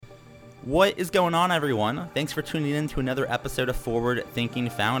What is going on, everyone? Thanks for tuning in to another episode of Forward Thinking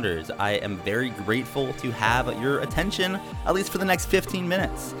Founders. I am very grateful to have your attention, at least for the next 15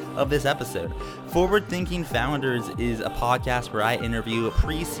 minutes of this episode. Forward Thinking Founders is a podcast where I interview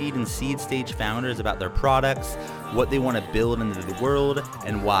pre-seed and seed stage founders about their products, what they want to build into the world,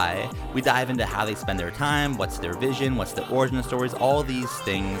 and why. We dive into how they spend their time, what's their vision, what's the origin stories, all these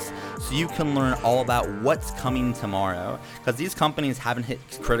things, so you can learn all about what's coming tomorrow. Because these companies haven't hit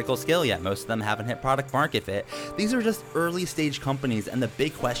critical scale yet. Most of them haven't hit product market fit. These are just early stage companies, and the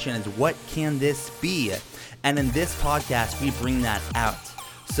big question is, what can this be? And in this podcast, we bring that out.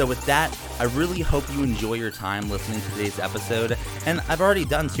 So with that, I really hope you enjoy your time listening to today's episode. And I've already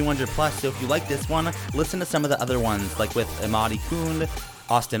done 200 plus, so if you like this one, listen to some of the other ones, like with Imadi Kund,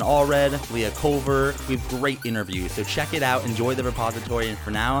 Austin Allred, Leah Culver. We have great interviews, so check it out, enjoy the repository, and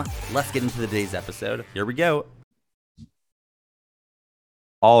for now, let's get into today's episode. Here we go.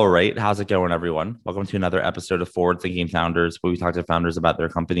 All right, how's it going, everyone? Welcome to another episode of Forward Thinking Founders, where we talk to founders about their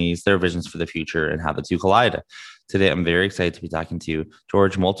companies, their visions for the future, and how the two collide. Today, I'm very excited to be talking to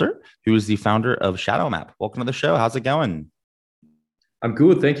George Moulter, who is the founder of ShadowMap. Welcome to the show. How's it going? I'm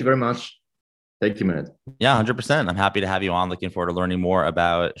good. Thank you very much. Thank you, Matt. Yeah, 100%. I'm happy to have you on. Looking forward to learning more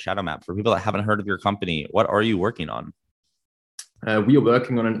about ShadowMap. For people that haven't heard of your company, what are you working on? We are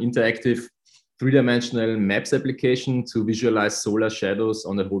working on an interactive three-dimensional maps application to visualize solar shadows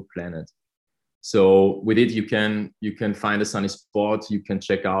on the whole planet. So with it, you can find a sunny spot. You can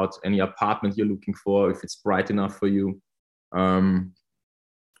check out any apartment you're looking for if it's bright enough for you,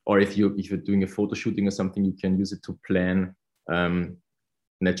 or if you're doing a photo shooting or something, you can use it to plan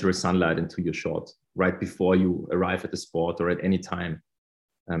natural sunlight into your shot right before you arrive at the spot or at any time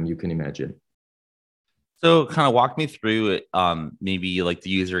you can imagine. So kind of walk me through maybe like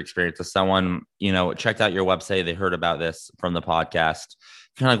the user experience of someone, checked out your website, they heard about this from the podcast,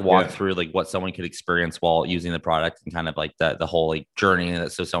 kind of like walk through like what someone could experience while using the product and kind of like the whole like journey,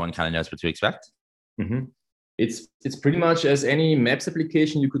 so someone kind of knows what to expect. Mm-hmm. It's pretty much as any maps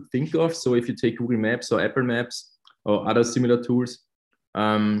application you could think of. So if you take Google Maps or Apple Maps or other similar tools,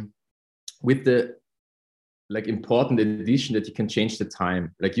 with the like important addition that you can change the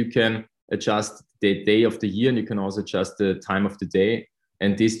time. Like you can adjust the day of the year, and you can also adjust the time of the day.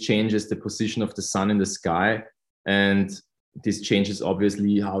 And this changes the position of the sun in the sky. And this changes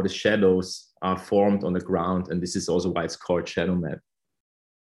obviously how the shadows are formed on the ground. And this is also why it's called ShadowMap.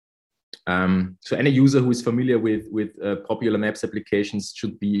 So any user who is familiar with popular maps applications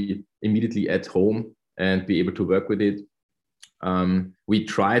should be immediately at home and be able to work with it. We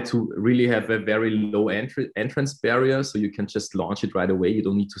try to really have a very low entrance barrier, so you can just launch it right away. You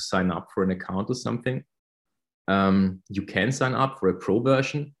don't need to sign up for an account or something. You can sign up for a pro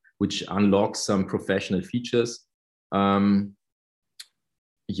version, which unlocks some professional features. I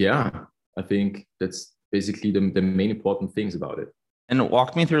think that's basically the main important things about it. And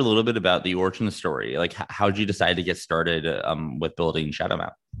walk me through a little bit about the origin story. Like, how did you decide to get started with building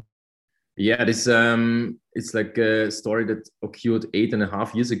ShadowMap? Yeah, this it's like a story that occurred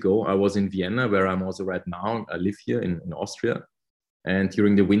 8.5 years ago. I was in Vienna, where I'm also right now. I live here in Austria. And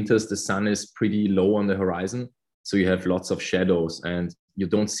during the winters, the sun is pretty low on the horizon. So you have lots of shadows and you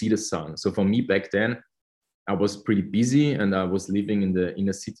don't see the sun. So for me back then, I was pretty busy and I was living in the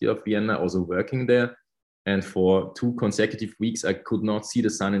inner city of Vienna, also working there. And for 2 consecutive weeks, I could not see the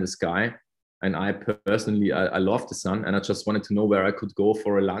sun in the sky. And I personally, I love the sun, and I just wanted to know where I could go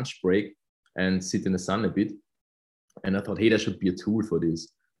for a lunch break and sit in the sun a bit. And I thought, hey, there should be a tool for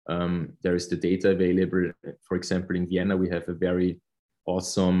this. There is the data available. For example, in Vienna, we have a very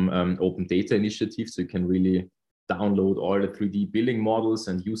awesome open data initiative. So you can really download all the 3D building models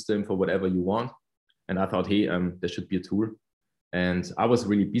and use them for whatever you want. And I thought, hey, there should be a tool. And I was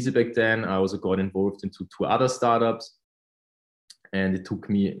really busy back then. I also got involved into 2 other startups. And it took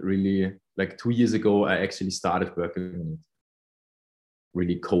me really, like 2 years ago, I actually started working on it,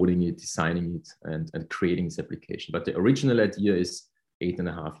 really coding it, designing it, and creating this application. But the original idea is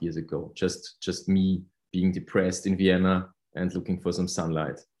 8.5 years ago, just me being depressed in Vienna and looking for some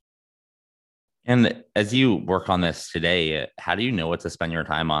sunlight. And as you work on this today, how do you know what to spend your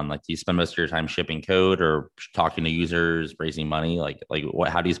time on? Like, do you spend most of your time shipping code or talking to users, raising money? Like what?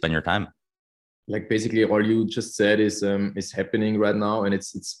 How do you spend your time? Like basically all you just said is happening right now, and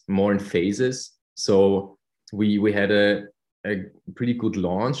it's more in phases. So we had a pretty good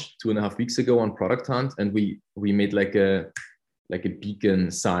launch 2.5 weeks ago on Product Hunt, and we made like a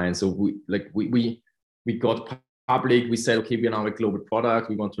beacon sign. So we got public. We said, okay, we are now a global product.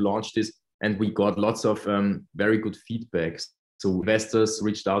 We want to launch this. And we got lots of very good feedbacks. So investors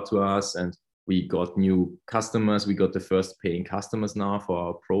reached out to us and we got new customers. We got the first paying customers now for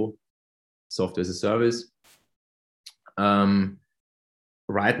our Pro software as a service.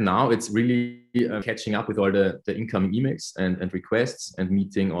 Right now, it's really catching up with all the incoming emails and requests, and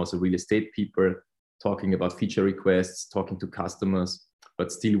meeting also real estate people, talking about feature requests, talking to customers.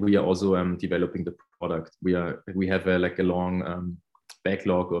 But still, we are also developing the product. We have a long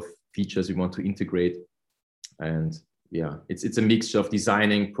backlog of features we want to integrate, and yeah, it's a mixture of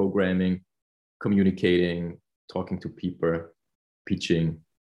designing, programming, communicating, talking to people, pitching,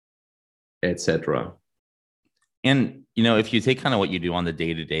 etc. And, if you take kind of what you do on the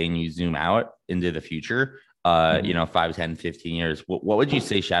day-to-day and you zoom out into the future, 5, 10, 15 years, what would you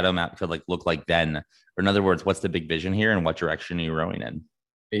say Shadowmap could look like then? Or in other words, what's the big vision here and what direction are you rowing in?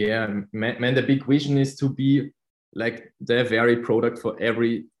 Yeah, man, the big vision is to be like the very product for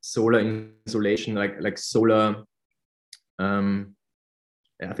every solar insolation, like solar.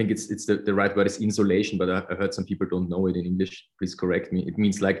 I think it's the right word is insolation, but I've heard some people don't know it in English. Please correct me. It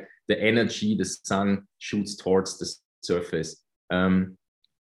means like the energy the sun shoots towards the surface. And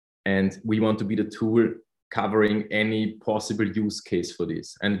we want to be the tool covering any possible use case for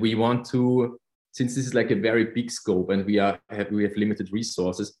this. And we want to, since this is like a very big scope and we have limited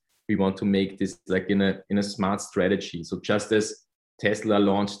resources, we want to make this like in a smart strategy. So just as Tesla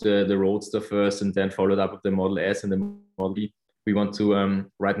launched the Roadster first and then followed up with the Model S and the Model E, we want to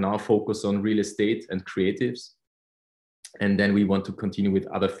right now focus on real estate and creatives. And then we want to continue with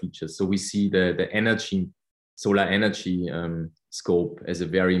other features. So we see the energy, solar energy scope as a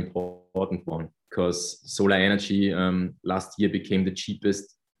very important one, because solar energy last year became the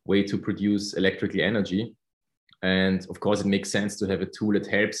cheapest way to produce electrical energy. And of course, it makes sense to have a tool that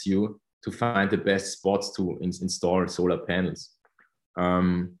helps you to find the best spots to install solar panels.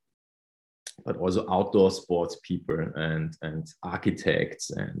 But also outdoor sports people and architects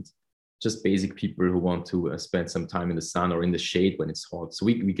and just basic people who want to spend some time in the sun or in the shade when it's hot. So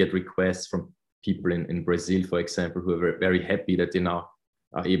we get requests from people in Brazil, for example, who are very happy that they now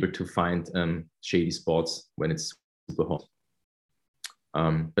are able to find shady spots when it's super hot.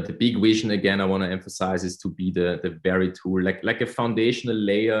 But the big vision, again, I want to emphasize is to be the very tool, like a foundational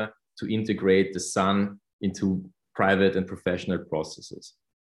layer to integrate the sun into private and professional processes.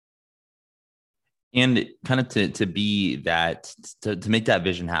 And kind of to be that, to make that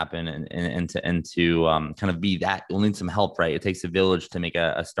vision happen and to kind of be that, you'll need some help, right? It takes a village to make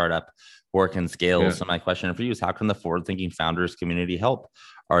a startup work and scale. Yeah. So my question for you is, how can the forward-thinking founders community help?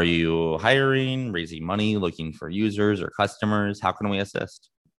 Are you hiring, raising money, looking for users or customers? How can we assist?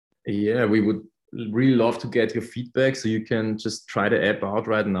 Yeah, we would really love to get your feedback. So you can just try the app out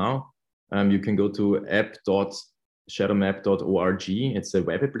right now. You can go to app.shadowmap.org. It's a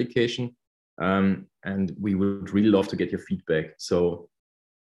web application. And we would really love to get your feedback. So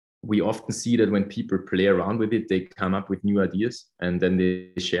we often see that when people play around with it, they come up with new ideas and then they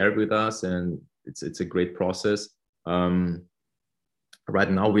share it with us, and it's a great process.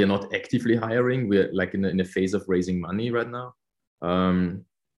 Right now, we are not actively hiring. We're like in a phase of raising money right now.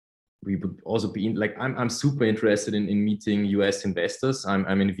 We would also be I'm super interested in meeting US investors.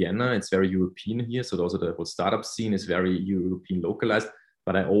 I'm in Vienna. It's very European here. So also the whole startup scene is very European localized.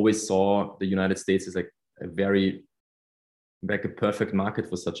 But I always saw the United States as like a perfect market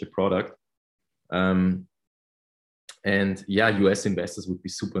for such a product. And yeah, US investors would be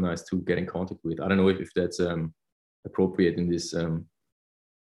super nice to get in contact with. I don't know if that's appropriate in this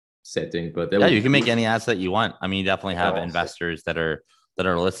setting, but yeah, you can make any asset you want. I mean, you definitely have investors that are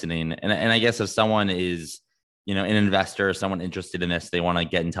listening. And I guess if someone is, an investor, someone interested in this, they want to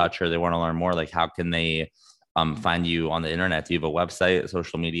get in touch or they want to learn more, like how can they find you on the internet? Do you have a website, a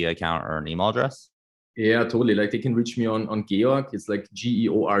social media account, or an email address? Yeah, totally. Like they can reach me on Georg. It's like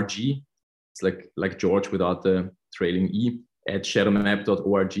Georg. It's like George without the trailing E at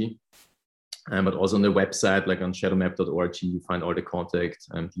shadowmap.org. But also on the website, like on shadowmap.org, you find all the contact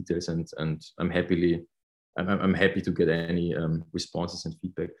details, and I'm happy to get any responses and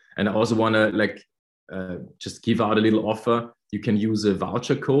feedback. And I also want to just give out a little offer. You can use a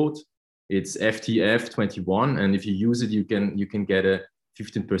voucher code. It's FTF21, and if you use it, you can get a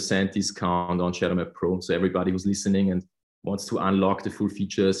 15% discount on Shadowmap Pro. So everybody who's listening and wants to unlock the full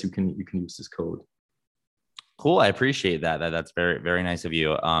features, you can use this code. Cool. I appreciate that. That's very, very nice of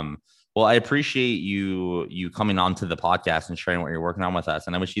you. Well, I appreciate you coming on to the podcast and sharing what you're working on with us.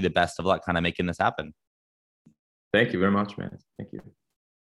 And I wish you the best of luck kind of making this happen. Thank you very much, man. Thank you.